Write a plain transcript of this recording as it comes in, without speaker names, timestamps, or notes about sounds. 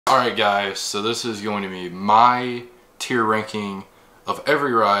Alright guys, so this is going to be my tier ranking of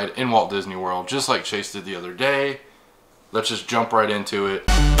every ride in Walt Disney World, just like Chase did the other day. Let's just jump right into it.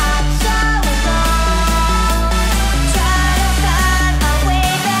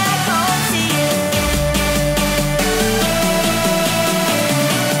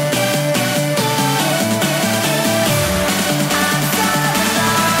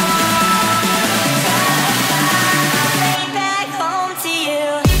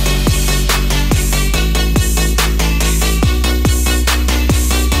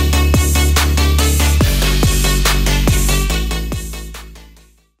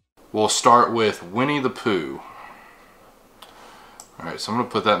 We'll start with Winnie the Pooh. Alright, so I'm going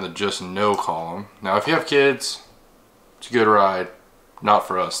to put that in the just no column. Now if you have kids, it's a good ride. Not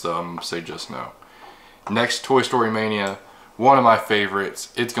for us though, I'm going to say just no. Next, Toy Story Mania. One of my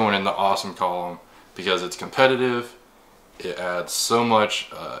favorites. It's going in the awesome column because it's competitive. It adds so much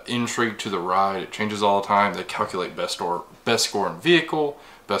intrigue to the ride. It changes all the time. They calculate best score in vehicle,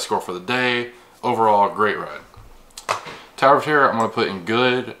 best score for the day. Overall, great ride. Tower of Terror, I'm going to put in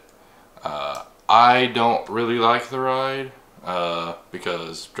good. I don't really like the ride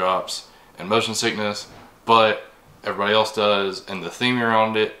because drops and motion sickness, but everybody else does, and the theme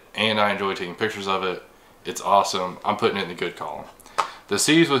around it, and I enjoy taking pictures of it. It's awesome. I'm putting it in the good column. The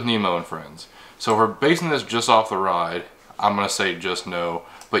Seas with Nemo and Friends. So if we're basing this just off the ride, I'm going to say just no,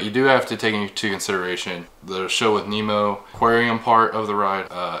 but you do have to take into consideration the show with Nemo, aquarium part of the ride,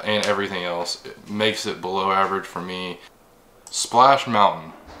 and everything else. It makes it below average for me. Splash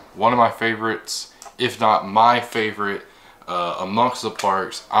Mountain. One of my favorites, if not my favorite, amongst the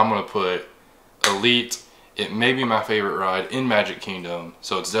parks. I'm going to put Elite. It may be my favorite ride in Magic Kingdom,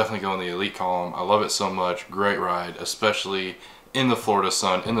 so it's definitely going in the Elite column. I love it so much. Great ride, especially in the Florida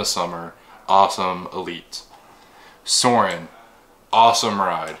sun in the summer. Awesome. Elite. Soarin'. Awesome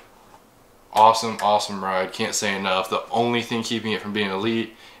ride. Awesome ride. Can't say enough. The only thing keeping it from being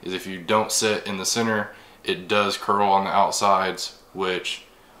Elite is if you don't sit in the center, it does curl on the outsides, which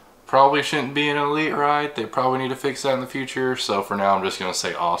probably shouldn't be an Elite ride. They probably need to fix that in the future. So for now, I'm just going to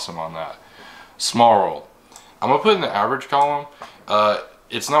say awesome on that. Small World. I'm going to put in the average column.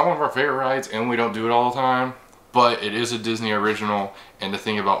 It's not one of our favorite rides, and we don't do it all the time, but it is a Disney original, and to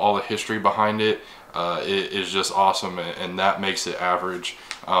think about all the history behind it, it is just awesome, and that makes it average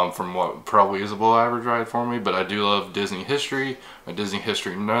from what probably is a below average ride for me. But I do love Disney history. I'm a Disney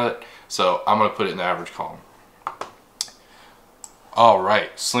history nut, so I'm going to put it in the average column.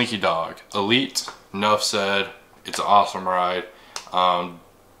 Alright, Slinky Dog. Elite, enough said. It's an awesome ride.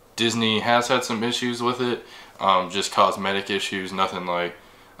 Disney has had some issues with it, just cosmetic issues, nothing like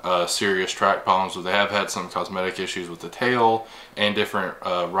serious track problems, but they have had some cosmetic issues with the tail and different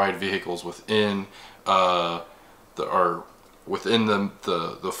ride vehicles within the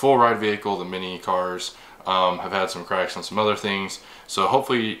full ride vehicle. The mini cars have had some cracks and some other things, so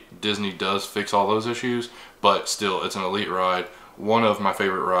hopefully Disney does fix all those issues. But still, it's an Elite ride. One of my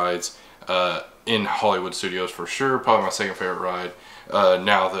favorite rides in Hollywood Studios for sure. Probably my second favorite ride.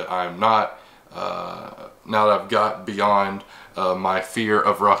 Now that I've got beyond my fear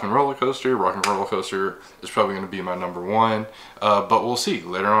of Rock and Roller Coaster. Rock and Roller Coaster is probably going to be my #1, but we'll see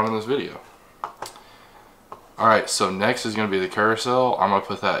later on in this video. Alright, so next is going to be the Carousel. I'm going to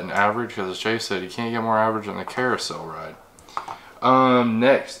put that in average because as Chase said, you can't get more average than the Carousel ride.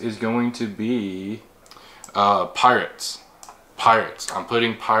 Next is going to be Pirates. I'm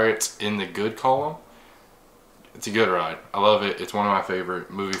putting Pirates in the good column. It's a good ride. I love it. It's one of my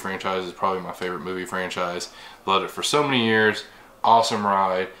favorite movie franchises. Probably my favorite movie franchise. Loved it for so many years. Awesome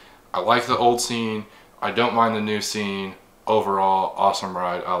ride. I like the old scene. I don't mind the new scene. Overall, awesome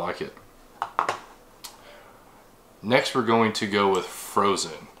ride. I like it. Next, we're going to go with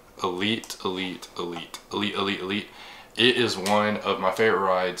Frozen. Elite. It is one of my favorite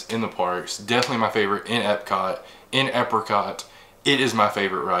rides in the parks. Definitely my favorite in Epcot. In Epcot, it is my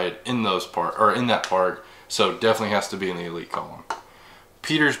favorite ride in that park. So definitely has to be in the Elite column.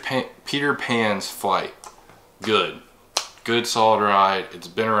 Peter Pan's Flight. Good solid ride. It's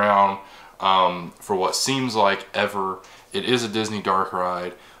been around for what seems like ever. It is a Disney dark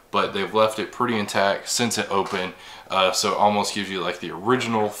ride, but they've left it pretty intact since it opened. So it almost gives you like the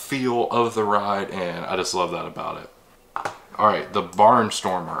original feel of the ride, and I just love that about it. Alright, the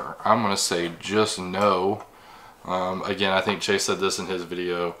Barnstormer. I'm going to say just no. Again, I think Chase said this in his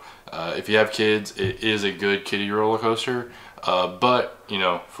video. If you have kids, it is a good kiddie roller coaster, but you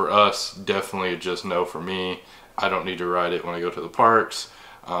know, for us, definitely just no for me. I don't need to ride it when I go to the parks.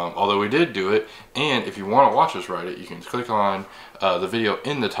 Although we did do it, and if you want to watch us ride it, you can click on the video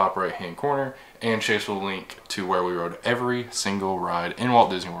in the top right hand corner and Chase will link to where we rode every single ride in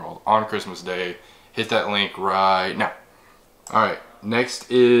Walt Disney World on Christmas Day. Hit that link right now. Alright, next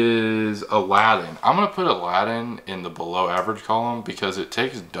is Aladdin. I'm going to put Aladdin in the below average column because it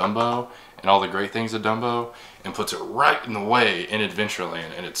takes Dumbo and all the great things of Dumbo and puts it right in the way in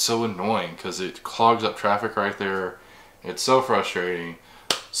Adventureland, and it's so annoying because it clogs up traffic right there. It's so frustrating.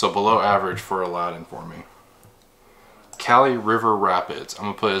 So below average for Aladdin for me. Cali River Rapids, I'm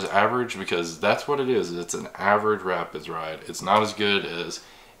going to put as average because that's what it is. It's an average rapids ride. It's not as good as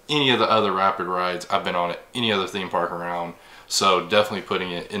any of the other rapid rides I've been on at any other theme park around. So definitely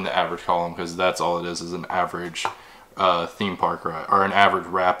putting it in the average column because that's all it is an average theme park ride, or an average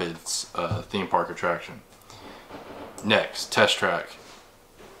rapids theme park attraction. Next, Test Track.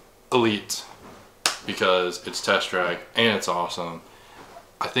 Elite, because it's Test Track and it's awesome.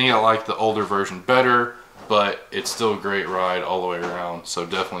 I think I like the older version better, but it's still a great ride all the way around, so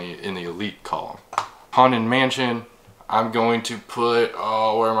definitely in the Elite column. Haunted Mansion, I'm going to put,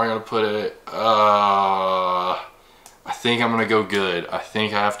 oh, where am I going to put it? I think I'm going to go good. I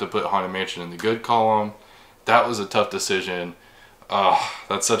think I have to put Haunted Mansion in the good column. That was a tough decision.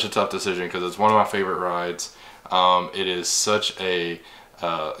 That's such a tough decision because it's one of my favorite rides. It is such a,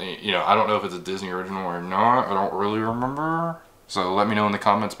 you know, I don't know if it's a Disney original or not. I don't really remember. So let me know in the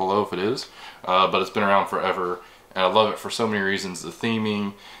comments below if it is. But it's been around forever, and I love it for so many reasons. The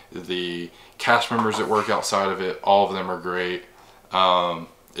theming, the cast members that work outside of it, all of them are great.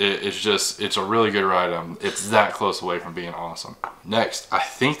 It's a really good ride. It's that close away from being awesome. Next, I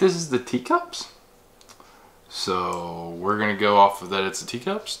think this is the Teacups. So we're gonna go off of that. It's the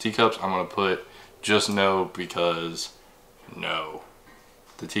Teacups. Teacups, I'm gonna put just no because no.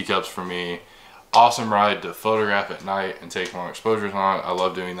 The Teacups for me, awesome ride to photograph at night and take long exposures on. I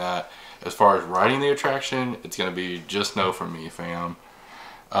love doing that. As far as riding the attraction, it's gonna be just no for me, fam.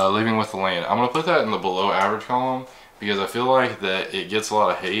 Leaving with the Land, I'm gonna put that in the below average column because I feel like that it gets a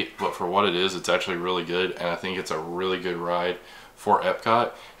lot of hate, but for what it is, it's actually really good, and I think it's a really good ride for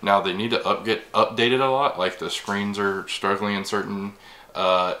Epcot. Now they need to get updated a lot, like the screens are struggling in certain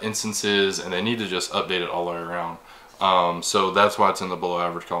instances, and they need to just update it all the way around. So that's why it's in the below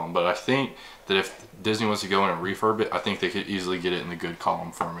average column. But I think that if Disney was to go in and refurb it, I think they could easily get it in the good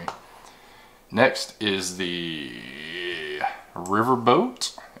column for me. Next is the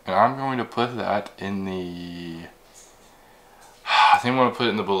Riverboat, and I'm going to put that in the, I think I'm going to put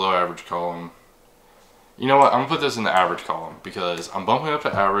it in the below average column. You know what, I'm going to put this in the average column because I'm bumping up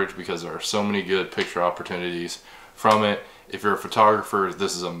to average because there are so many good picture opportunities from it. If you're a photographer,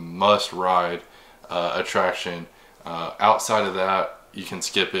 this is a must ride attraction. Outside of that, you can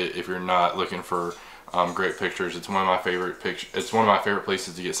skip it if you're not looking for great pictures. It's one of my favorite It's one of my favorite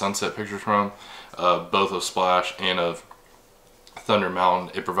places to get sunset pictures from, both of Splash and of Thunder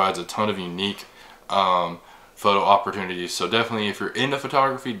Mountain. It provides a ton of unique photo opportunities. So definitely, if you're into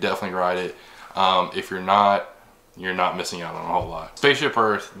photography, definitely ride it. If you're not missing out on a whole lot. Spaceship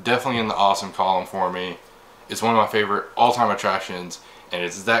Earth, definitely in the awesome column for me. It's one of my favorite all-time attractions, and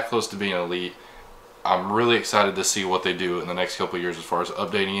it's that close to being elite. I'm really excited to see what they do in the next couple of years as far as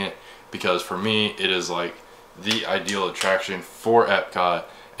updating it, because for me, it is like the ideal attraction for Epcot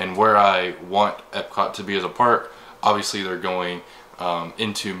and where I want Epcot to be as a park. Obviously, they're going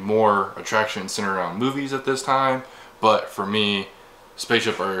into more attractions centered around movies at this time, but for me,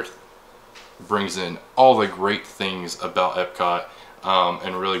 Spaceship Earth brings in all the great things about Epcot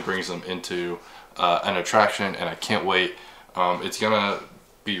and really brings them into an attraction, and I can't wait. It's gonna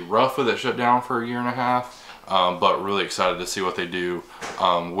be rough with it shut down for a year and a half, but really excited to see what they do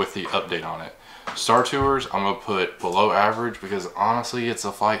with the update on it. Star Tours, I'm gonna put below average because honestly it's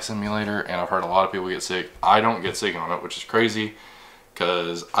a flight simulator and I've heard a lot of people get sick. I don't get sick on it, which is crazy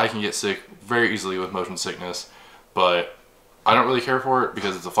because I can get sick very easily with motion sickness, but I don't really care for it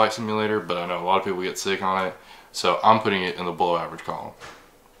because it's a flight simulator, but I know a lot of people get sick on it, so I'm putting it in the below average column.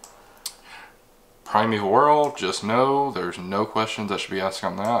 Primeval World, just no, there's no questions that should be asked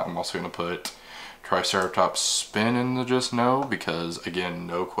on that. I'm also going to put Triceratops Spin in the just no because, again,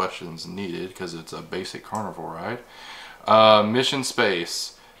 no questions needed because it's a basic carnival ride. Mission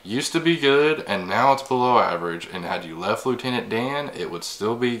Space used to be good and now it's below average, and had you left Lieutenant Dan, it would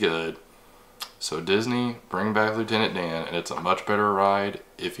still be good. So Disney, bring back Lieutenant Dan, and it's a much better ride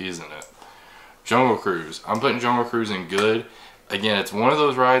if he's in it. Jungle Cruise, I'm putting Jungle Cruise in good. Again, it's one of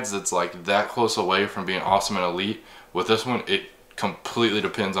those rides that's like that close away from being awesome and elite. With this one, it completely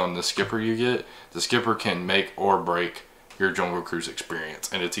depends on the skipper you get. The skipper can make or break your Jungle Cruise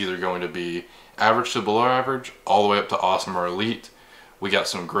experience, and it's either going to be average to below average, all the way up to awesome or elite. We got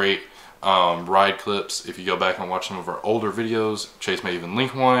some great ride clips. If you go back and watch some of our older videos, Chase may even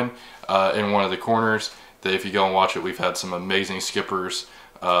link one. in one of the corners. That if you go and watch it, we've had some amazing skippers.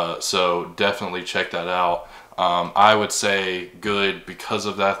 So definitely check that out. I would say good because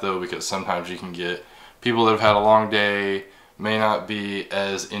of that though, because sometimes you can get people that have had a long day, may not be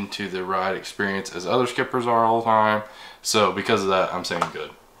as into the ride experience as other skippers are all the time. So because of that, I'm saying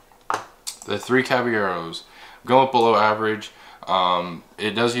good. The Three Caballeros, going up below average.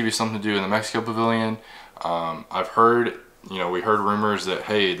 It does give you something to do in the Mexico Pavilion. I've heard, we heard rumors that,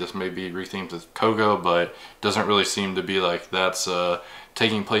 hey, this may be rethemed to Kogo, but doesn't really seem to be like that's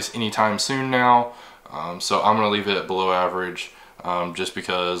taking place anytime soon now. So I'm going to leave it at below average, just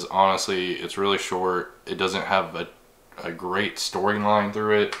because honestly it's really short. It doesn't have a great storyline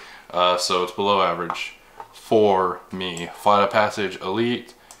through it, so it's below average for me. Flight of Passage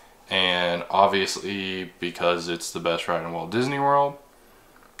Elite, and obviously because it's the best ride in Walt Disney World.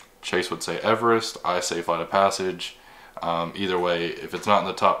 Chase would say Everest, I say Flight of Passage. Either way, if it's not in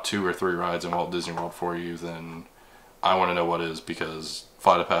the top 2 or 3 rides in Walt Disney World for you, then I want to know what is, because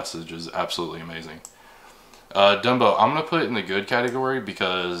Flight of Passage is absolutely amazing. Dumbo, I'm going to put it in the good category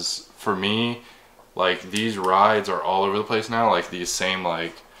because for me, like, these rides are all over the place now. Like these same,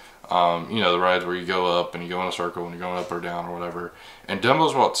 like, the rides where you go up and you go in a circle and you're going up or down or whatever. And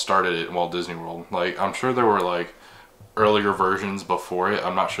Dumbo's what started it in Walt Disney World. Like, I'm sure there were like earlier versions before it.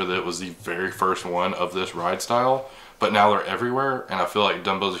 I'm not sure that it was the very first one of this ride style, but now they're everywhere, and I feel like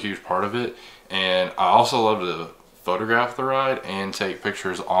Dumbo's a huge part of it. And I also love to photograph the ride and take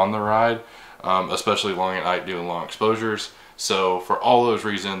pictures on the ride, especially long at night doing long exposures. So for all those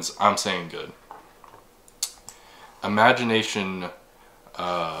reasons, I'm saying good. Imagination,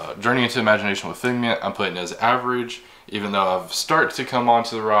 Journey into Imagination with Figment, I'm putting as average, even though I've started to come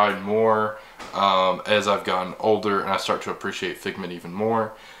onto the ride more as I've gotten older and I start to appreciate Figment even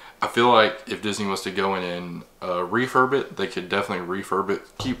more. I feel like if Disney was to go in and refurb it, they could definitely refurb it,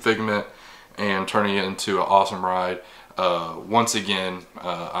 keep Figment, and turning it into an awesome ride. Once again,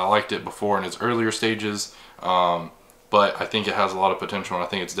 I liked it before in its earlier stages, but I think it has a lot of potential, and I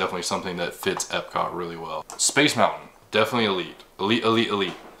think it's definitely something that fits Epcot really well. Space Mountain, definitely elite. Elite, elite,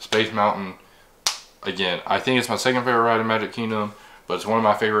 elite. Space Mountain, again, I think it's my second favorite ride in Magic Kingdom, but it's one of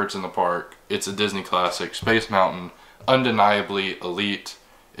my favorites in the park. It's a Disney classic. Space Mountain, undeniably elite.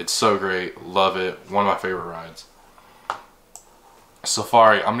 It's so great, love it, one of my favorite rides.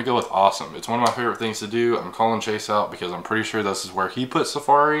 Safari, I'm gonna go with awesome. It's one of my favorite things to do. I'm calling Chase out because I'm pretty sure this is where he put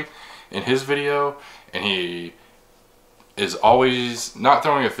Safari in his video, and he is always not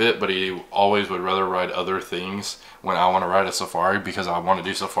throwing a fit, but he always would rather ride other things when I want to ride a Safari, because I want to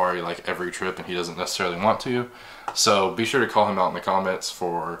do Safari like every trip and he doesn't necessarily want to. So be sure to call him out in the comments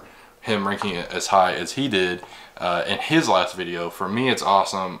for him ranking it as high as he did in his last video. For me, it's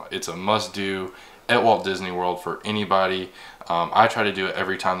awesome. It's a must-do at Walt Disney World for anybody. I try to do it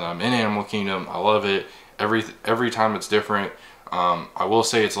every time that I'm in Animal Kingdom. I love it. Every time it's different. I will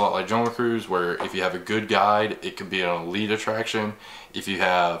say it's a lot like Jungle Cruise, where if you have a good guide, it could be an elite attraction. If you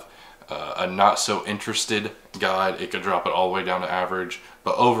have a not so interested guide, it could drop it all the way down to average.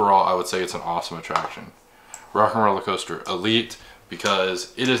 But overall, I would say it's an awesome attraction. Rock and Roller Coaster, elite,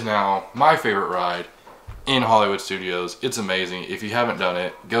 because it is now my favorite ride in Hollywood Studios. It's amazing. If you haven't done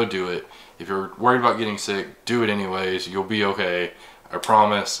it, go do it. If you're worried about getting sick, do it anyways. You'll be okay. I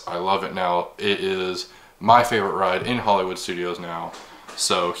promise. I love it now. It is my favorite ride in Hollywood Studios now.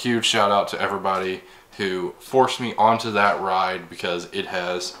 So huge shout out to everybody who forced me onto that ride, because it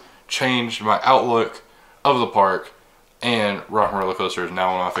has changed my outlook of the park, and Rock and Roller Coaster is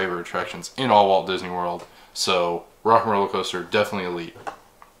now one of my favorite attractions in all Walt Disney World. So Rock and Roller Coaster, definitely elite.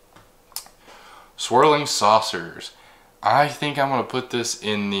 Swirling Saucers. I think I'm going to put this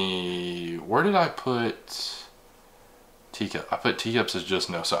in the... Where did I put... Teacup? I put Teacups as just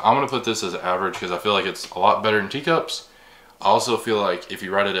no. So I'm going to put this as average because I feel like it's a lot better than Teacups. I also feel like if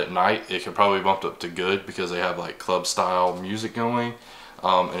you ride it at night, it could probably bump up to good because they have like club style music going.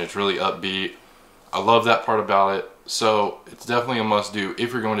 And it's really upbeat. I love that part about it. So it's definitely a must do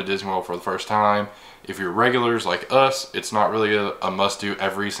if you're going to Disney World for the first time. If you're regulars like us, it's not really a must do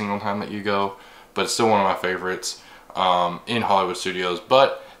every single time that you go. But it's still one of my favorites in Hollywood Studios.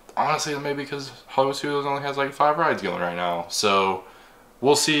 But honestly, maybe because Hollywood Studios only has like 5 rides going right now. So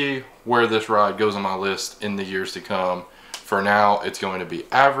we'll see where this ride goes on my list in the years to come. For now, it's going to be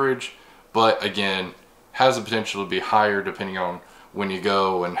average, but again, has the potential to be higher depending on when you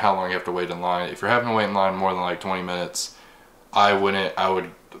go and how long you have to wait in line. If you're having to wait in line more than like 20 minutes, I would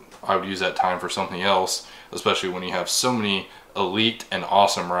use that time for something else, especially when you have so many elite and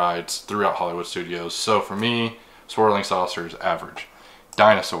awesome rides throughout Hollywood Studios. So for me, Swirling Saucers, average.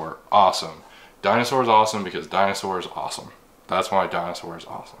 Dinosaur, awesome. Dinosaur is awesome because Dinosaur is awesome. That's why Dinosaur is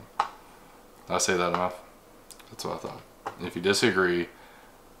awesome. Did I say that enough? That's what I thought. And if you disagree,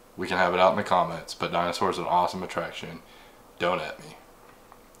 we can have it out in the comments. But dinosaurs are an awesome attraction. Don't at me.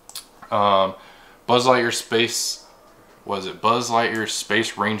 Buzz Lightyear Space, was it Buzz Lightyear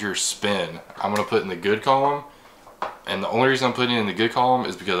Space Ranger Spin? I'm gonna put in the good column, and the only reason I'm putting it in the good column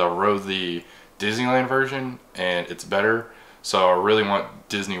is because I rode the Disneyland version and it's better. So I really want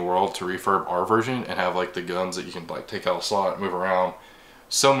Disney World to refurb our version and have like the guns that you can like take out a slot, move around.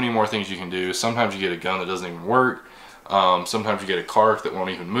 So many more things you can do. Sometimes you get a gun that doesn't even work. Sometimes you get a cart that won't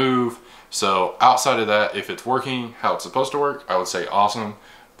even move. So outside of that, if it's working how it's supposed to work, I would say awesome.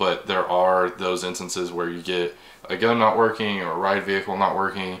 But there are those instances where you get a gun not working or a ride vehicle not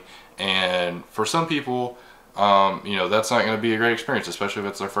working. And for some people, you know, that's not going to be a great experience, especially if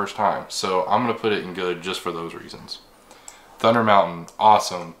it's their first time. So I'm going to put it in good just for those reasons. Thunder Mountain,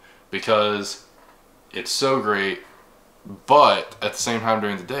 awesome, because it's so great, but at the same time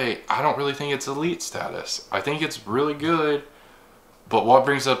during the day, I don't really think it's elite status. I think it's really good, but what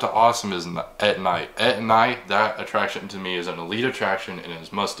brings it up to awesome is at night. At night, that attraction to me is an elite attraction and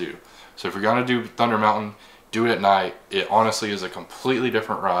is must do. So if you're going to do Thunder Mountain, do it at night. It honestly is a completely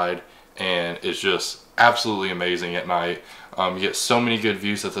different ride, and it's just absolutely amazing at night. You get so many good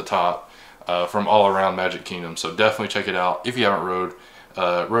views at the top from all around Magic Kingdom, so definitely check it out. If you haven't rode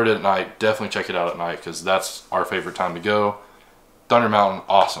it at night, definitely check it out at night, because that's our favorite time to go. Thunder Mountain,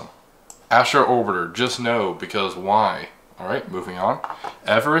 awesome. Astro Orbiter, just know, because why? Alright, moving on.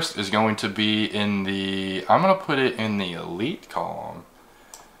 Everest is going to be in the, I'm going to put it in the elite column.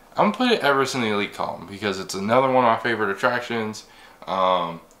 I'm going to put Everest in the elite column because it's another one of my favorite attractions.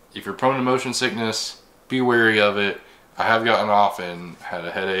 If you're prone to motion sickness, be wary of it. I have gotten off and had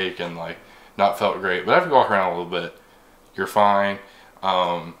a headache and like not felt great, but after you walk around a little bit, you're fine.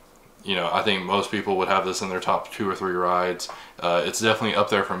 You know, I think most people would have this in their top 2 or 3 rides. It's definitely up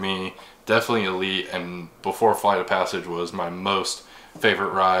there for me, definitely elite, and before Flight of Passage was my most favorite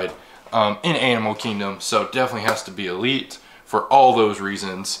ride in Animal Kingdom, so definitely has to be elite for all those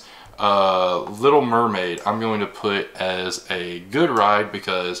reasons. Little Mermaid, I'm going to put as a good ride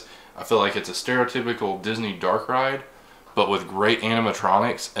because I feel like it's a stereotypical Disney dark ride, but with great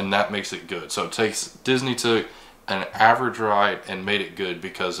animatronics, and that makes it good. So it takes, Disney took an average ride and made it good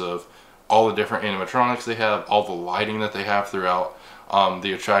because of all the different animatronics they have, all the lighting that they have throughout.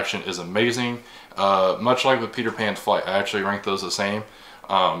 The attraction is amazing. Much like with Peter Pan's Flight, I actually rank those the same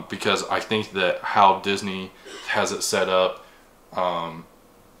because I think that how Disney has it set up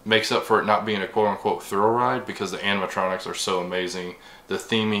makes up for it not being a quote-unquote thrill ride because the animatronics are so amazing. The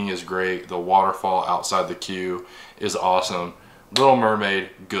theming is great. The waterfall outside the queue is awesome. Little Mermaid,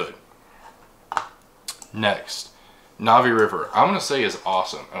 good. Next, Navi River, I'm going to say is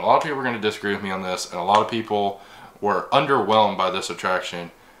awesome. And a lot of people are going to disagree with me on this, and a lot of people were underwhelmed by this attraction.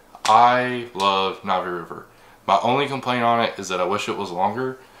 I love Navi River. My only complaint on it is that I wish it was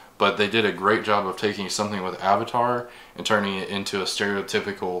longer, but they did a great job of taking something with Avatar and turning it into a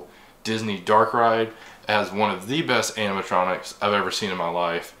stereotypical Disney dark ride. It has one of the best animatronics I've ever seen in my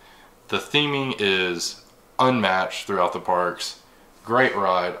life. The theming is unmatched throughout the parks. Great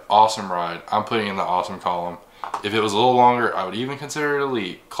ride, awesome ride. I'm putting in the awesome column. If it was a little longer, I would even consider it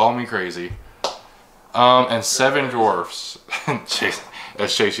elite. Call me crazy. And Seven Dwarfs.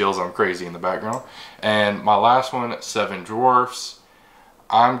 As Chase yells, I'm crazy in the background. And my last one, Seven Dwarfs,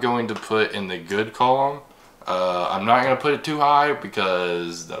 I'm going to put in the good column. I'm not going to put it too high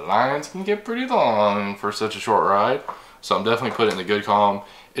because the lines can get pretty long for such a short ride. So I'm definitely putting it in the good column.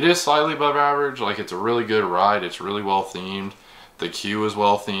 It is slightly above average. Like, it's a really good ride. It's really well themed. The queue is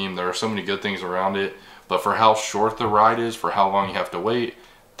well themed. There are so many good things around it. But for how short the ride is, for how long you have to wait,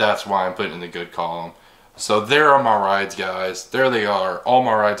 that's why I'm putting in the good column. So there are my rides, guys. There they are. All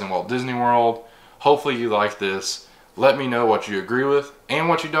my rides in Walt Disney World. Hopefully you like this. Let me know what you agree with and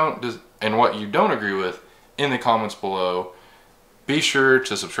what you don't agree with in the comments below. Be sure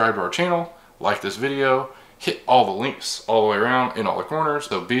to subscribe to our channel, like this video, hit all the links all the way around in all the corners.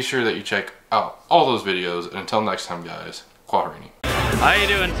 So be sure that you check out all those videos. And until next time, guys, Quaharini. How you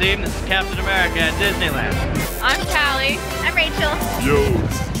doing, team? This is Captain America at Disneyland. I'm Callie. I'm Rachel. Yo,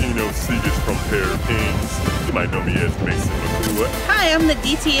 this is Gino Segas from Pair of Kings. You might know me as Mason McCool. Hi, I'm the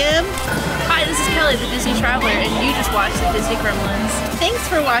DTM. Hi, this is Kelly, the Disney Traveler, and you just watched the Disney Kremlins. Thanks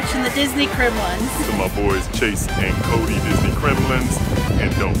for watching the Disney Kremlins. To my boys Chase and Cody, Disney Kremlins.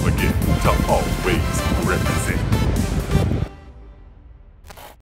 And don't forget to always represent.